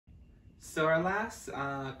So our last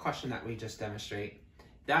question that we just demonstrated,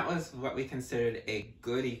 that was what we considered a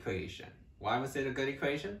good equation. Why was it a good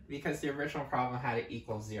equation? Because the original problem had it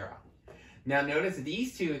equal 0. Now notice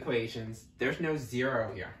these two equations, there's no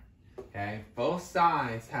 0 here. Okay, both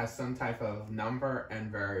sides have some type of number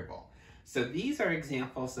and variable. So these are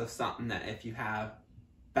examples of something that if you have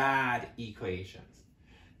bad equations.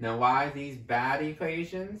 Now why these bad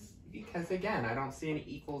equations? Because again, I don't see an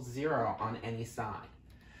equal 0 on any side.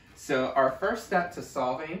 So our first step to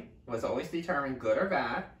solving was always determine good or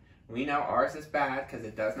bad. We know ours is bad because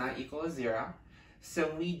it does not equal a 0.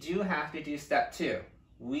 So we do have to do step 2.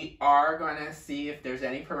 We are going to see if there's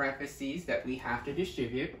any parentheses that we have to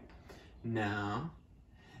distribute. No.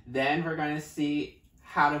 Then we're going to see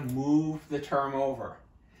how to move the term over.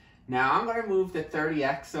 Now I'm going to move the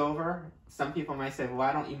 30x over. Some people might say, well,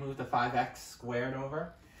 why don't you move the 5x squared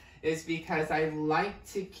over? It's because I like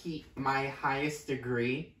to keep my highest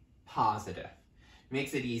degree positive.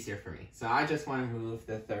 Makes it easier for me. So I just want to move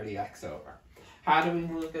the 30x over. How do we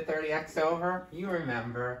move the 30x over? You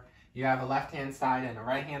remember, you have a left-hand side and a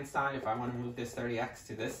right-hand side. If I want to move this 30x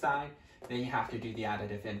to this side, then you have to do the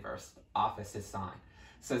additive inverse, opposite sign.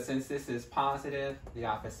 So since this is positive, the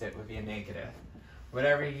opposite would be a negative.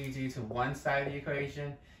 Whatever you do to one side of the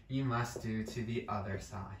equation, you must do to the other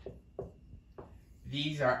side.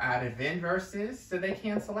 These are additive inverses, so they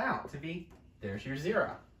cancel out to be, there's your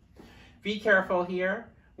 0. Be careful here.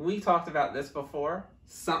 We talked about this before.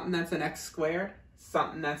 Something that's an x squared,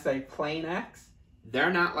 something that's a plain x,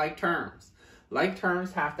 they're not like terms. Like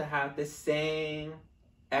terms have to have the same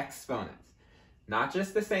exponents. Not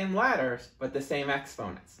just the same letters, but the same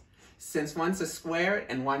exponents. Since one's a squared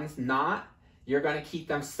and one's not, you're going to keep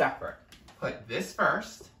them separate. Put this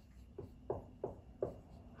first,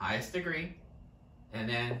 highest degree, and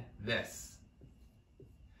then this.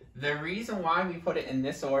 The reason why we put it in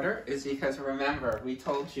this order is because remember, we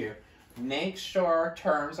told you, make sure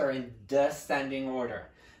terms are in descending order.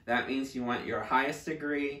 That means you want your highest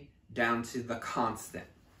degree down to the constant.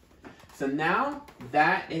 So now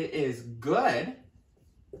that it is good,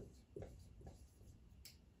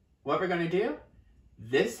 what we're going to do,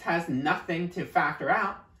 this has nothing to factor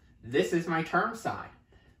out. This is my term side.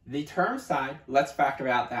 The term side, let's factor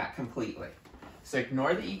out that completely. So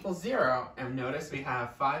ignore the equals 0, and notice we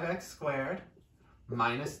have 5x squared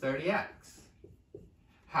minus 30x.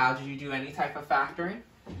 How do you do any type of factoring?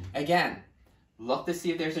 Again, look to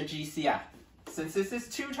see if there's a GCF. Since this is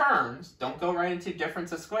two terms, don't go right into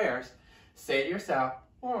difference of squares. Say to yourself,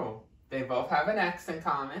 oh, they both have an x in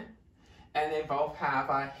common, and they both have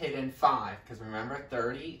a hidden 5, because remember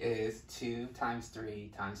 30 is 2 times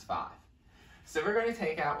 3 times 5. So we're going to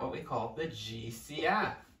take out what we call the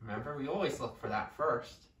GCF. Remember, we always look for that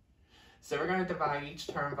first. So we're going to divide each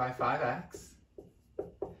term by 5x.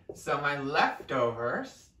 So my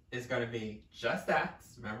leftovers is going to be just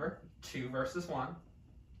x. Remember, 2 versus 1.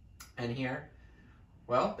 And here,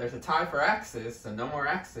 well, there's a tie for x's, so no more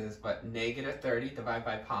x's, but negative 30 divided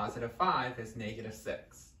by positive 5 is negative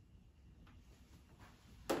 6.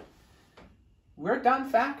 We're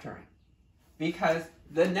done factoring because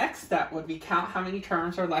the next step would be count how many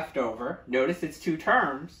terms are left over. Notice it's 2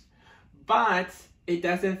 terms, but it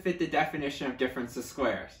doesn't fit the definition of difference of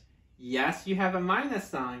squares. Yes, you have a minus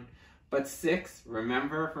sign, but 6,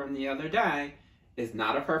 remember from the other day, is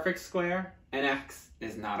not a perfect square, and x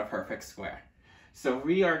is not a perfect square. So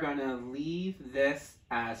we are going to leave this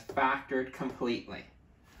as factored completely.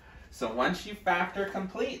 So once you factor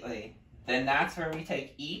completely, then that's where we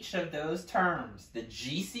take each of those terms, the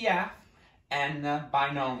GCF, and the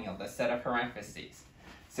binomial, the set of parentheses.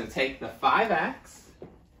 So take the 5x,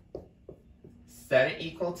 set it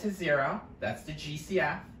equal to 0, that's the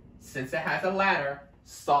GCF. Since it has a ladder,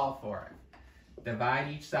 solve for it.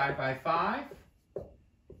 Divide each side by 5.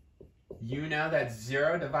 You know that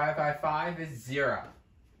 0 divided by 5 is 0.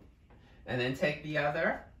 And then take the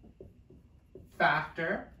other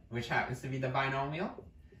factor, which happens to be the binomial,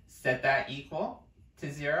 set that equal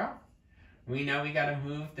to 0. We know we got to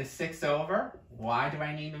move the 6 over. Why do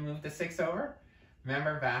I need to move the 6 over?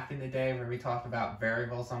 Remember back in the day where we talked about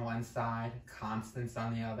variables on one side, constants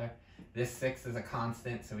on the other? This 6 is a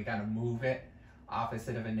constant, so we got to move it.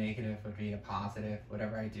 Opposite of a negative would be a positive.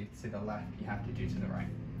 Whatever I do to the left, you have to do to the right.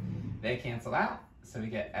 They cancel out, so we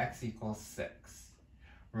get x equals 6.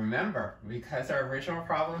 Remember, because our original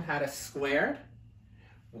problem had a squared,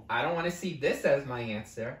 I don't want to see this as my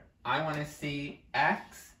answer. I want to see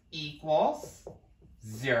x equals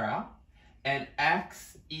 0 and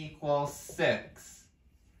x equals 6.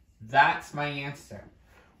 That's my answer.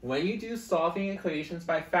 When you do solving equations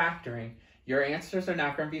by factoring, your answers are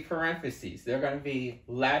not going to be parentheses. They're going to be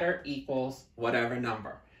letter equals whatever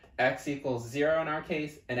number. X equals 0 in our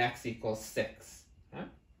case, and x equals 6. Okay?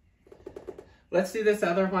 Let's do this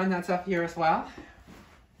other one that's up here as well.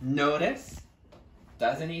 Notice,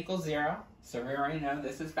 doesn't equal 0, so we already know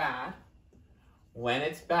this is bad. When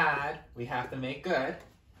it's bad, we have to make good.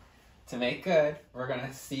 To make good, we're going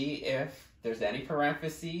to see if there's any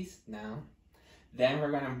parentheses. No. Then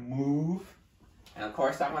we're going to move. And of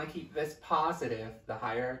course, I want to keep this positive. The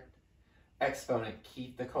higher exponent,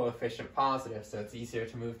 keep the coefficient positive, so it's easier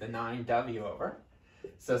to move the 9w over.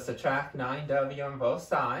 So subtract 9w on both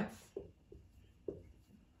sides.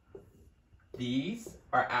 These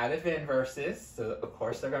are additive inverses, so of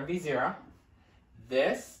course they're going to be 0.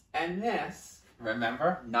 This and this,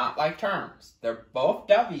 remember, not like terms. They're both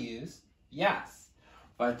w's, yes,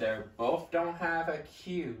 but they both don't have a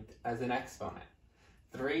cubed as an exponent.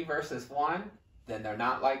 3 versus 1, then they're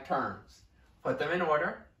not like terms. Put them in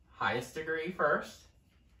order, highest degree first,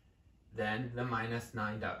 then the minus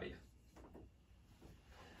 9w.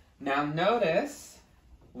 Now notice,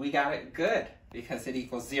 we got it good because it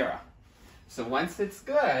equals 0. So once it's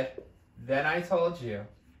good, then I told you,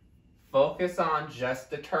 focus on just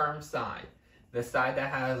the term side, the side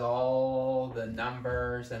that has all the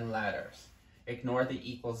numbers and letters. Ignore the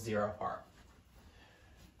equals 0 part.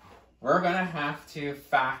 We're going to have to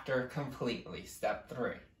factor completely, step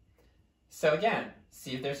 3. So again,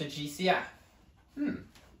 see if there's a GCF.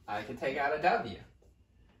 I can take out a W.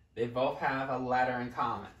 They both have a letter in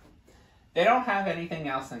common. They don't have anything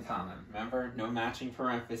else in common. Remember, no matching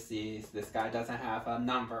parentheses. This guy doesn't have a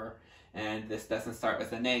number, and this doesn't start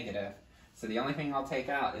with a negative. So the only thing I'll take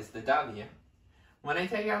out is the W. When I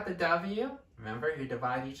take out the W, remember, you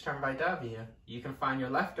divide each term by W. You can find your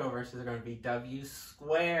leftovers, so they're going to be W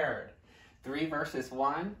squared. 3 versus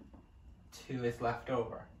 1, 2 is left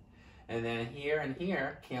over. And then here and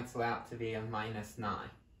here cancel out to be a minus 9.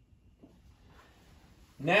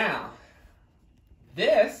 Now,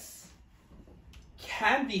 this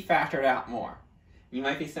can be factored out more. You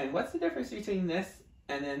might be saying, what's the difference between this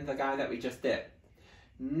and then the guy that we just did?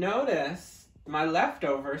 Notice my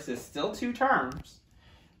leftovers is still 2 terms,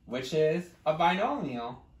 which is a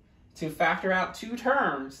binomial. To factor out 2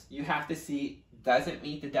 terms, you have to see, does it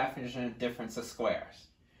meet the definition of difference of squares?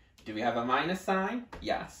 Do we have a minus sign?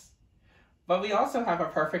 Yes. But we also have a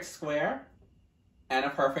perfect square and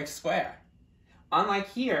a perfect square. Unlike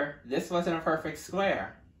here, this wasn't a perfect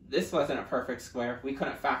square. This wasn't a perfect square. We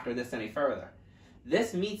couldn't factor this any further.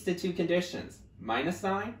 This meets the 2 conditions. Minus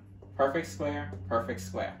sign, perfect square, perfect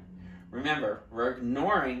square. Remember, we're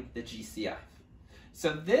ignoring the GCF.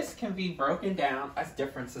 So this can be broken down as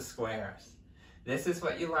difference of squares. This is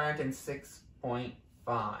what you learned in 6.5.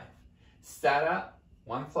 Set up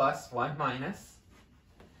 1 plus, 1 minus.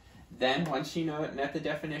 Then once you know it met the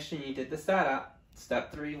definition, you did the setup.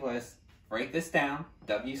 Step 3 was break this down.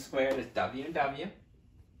 W squared is W and W.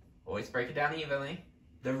 Always break it down evenly.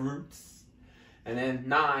 The roots. And then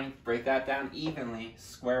 9, break that down evenly.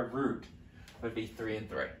 Square root would be 3 and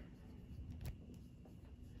 3.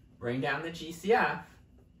 Bring down the GCF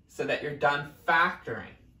so that you're done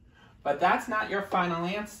factoring. But that's not your final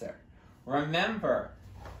answer. Remember,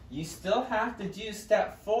 you still have to do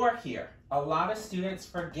step 4 here. A lot of students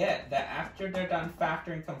forget that after they're done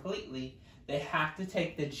factoring completely, they have to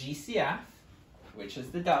take the GCF, which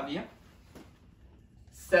is the W,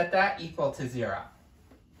 set that equal to 0.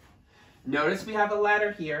 Notice we have a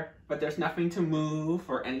letter here, but there's nothing to move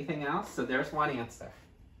or anything else, so there's one answer.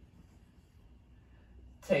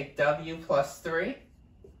 Take W plus 3,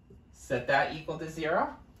 set that equal to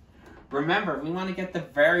 0. Remember, we want to get the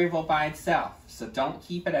variable by itself, so don't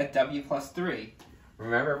keep it at W plus 3.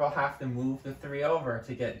 Remember, we'll have to move the 3 over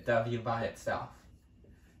to get W by itself.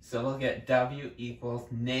 So we'll get W equals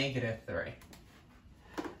negative 3.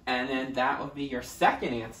 And then that will be your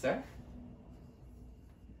second answer.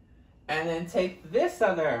 And then take this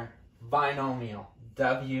other binomial,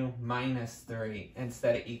 W minus 3, and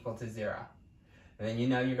set it equal to 0. And then you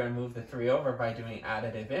know you're going to move the 3 over by doing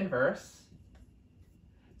additive inverse.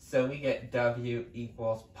 So we get W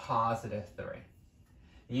equals positive 3.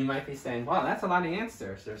 And you might be saying, well, that's a lot of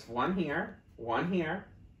answers. There's 1 here,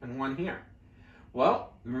 and 1 here.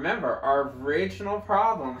 Well, remember, our original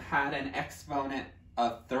problem had an exponent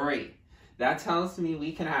of 3. That tells me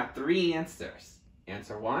we can have 3 answers.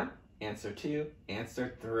 Answer 1, answer 2,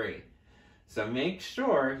 answer 3. So make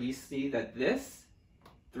sure you see that this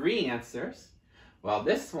 3 answers, well,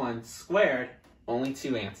 this one squared, only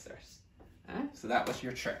 2 answers. Okay? So that was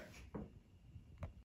your trick.